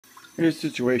Here's the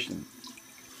situation.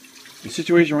 The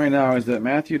situation right now is that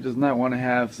Matthew does not want to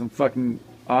have some fucking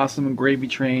awesome gravy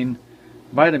train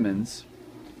vitamins.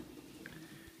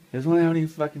 He doesn't want to have any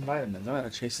fucking vitamins. I'm gonna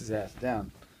chase his ass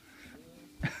down.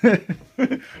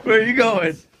 Where are you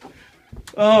going?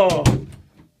 Oh!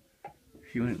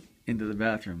 He went into the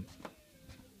bathroom.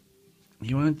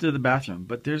 He went into the bathroom,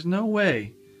 but there's no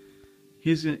way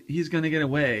he's gonna get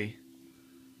away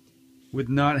with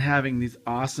not having these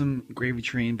awesome gravy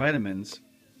train vitamins.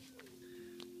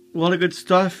 A lot of good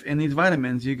stuff in these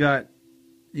vitamins. You got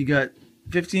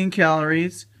 15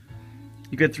 calories.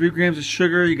 You got 3 grams of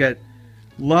sugar. You got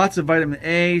lots of vitamin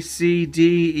A, C,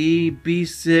 D, E,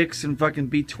 B6, and fucking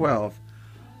B12.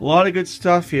 A lot of good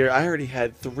stuff here. I already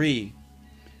had 3.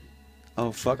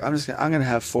 Oh fuck! I'm gonna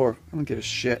have 4. I don't give a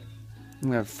shit. I'm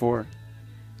gonna have 4.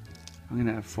 I'm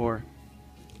gonna have 4.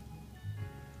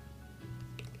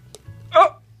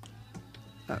 Oh!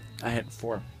 I had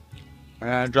 4.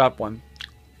 I dropped 1.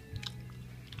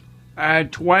 I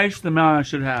had twice the amount I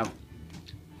should have.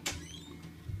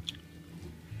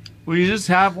 Will you just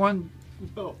have one?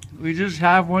 No. Will you just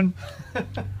have one?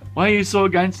 Why are you so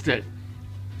against it?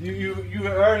 You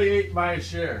already ate my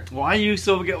share. Why are you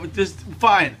so against this?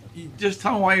 Fine. Just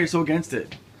tell me why you're so against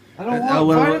it. I don't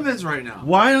want vitamins right now.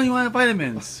 Why don't you want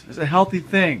vitamins? It's a healthy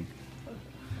thing.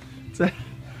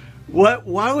 What?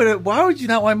 Why would you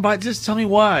not want vitamins? Just tell me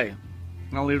why.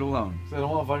 And I'll leave it alone. I don't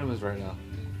want vitamins right now.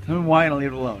 Tell me why and I'll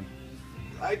leave it alone.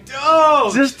 I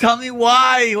don't! Just tell me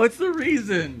why. What's the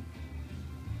reason?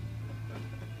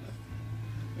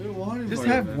 I don't want any Just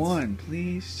vitamins. have one,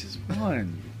 please. Just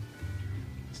one.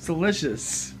 It's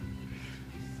delicious.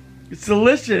 It's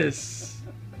delicious.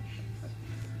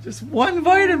 Just one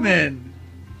vitamin.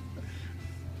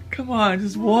 Come on,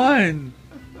 just one.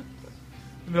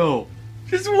 No.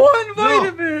 Just one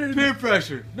vitamin. No. Peer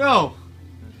pressure. No.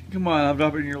 Come on, I'll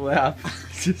drop it in your lap.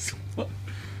 Just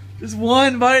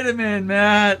one vitamin,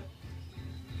 Matt.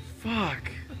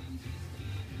 Fuck.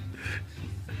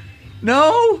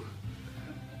 No?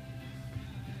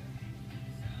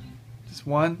 Just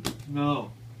one?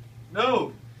 No.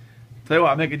 No. Tell you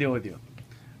what, I'll make a deal with you.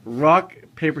 Rock,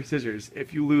 paper, scissors.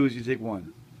 If you lose, you take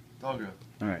one. Okay.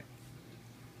 Alright.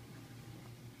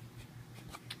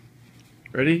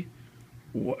 Ready?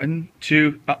 1,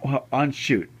 2, on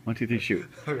shoot. 1, 2, 3, shoot.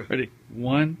 Okay. Ready?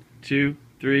 1, 2,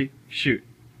 3, shoot.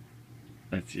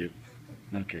 That's you.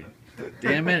 Okay.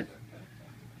 Damn it.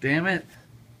 Damn it.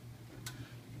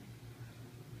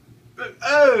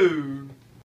 Oh!